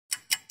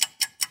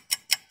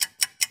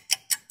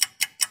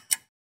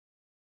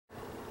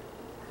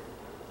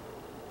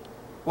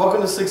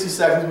Welcome to 60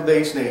 Seconds with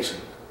H Nation.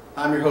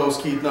 I'm your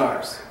host, Keith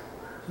Nars.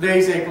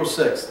 Today's April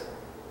 6th.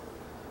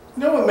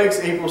 You know what makes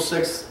April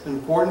 6th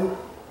important?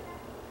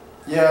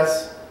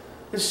 Yes,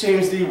 it's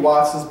James D.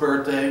 Watson's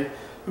birthday,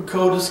 who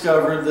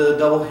co-discovered the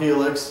double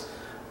helix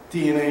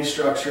DNA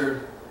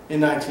structure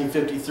in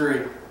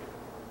 1953.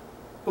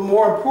 But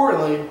more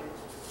importantly,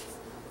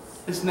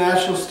 it's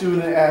National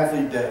Student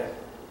Athlete Day.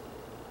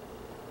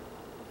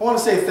 I want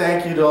to say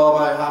thank you to all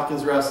my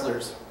Hopkins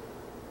wrestlers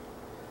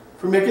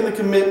for making the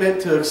commitment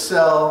to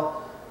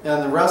excel on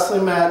the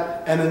wrestling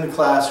mat and in the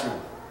classroom.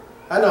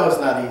 I know it's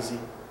not easy.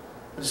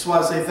 I just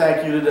want to say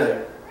thank you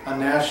today on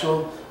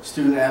National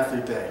Student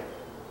Athlete Day.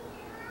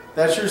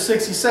 That's your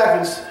 60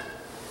 seconds.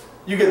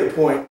 You get the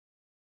point.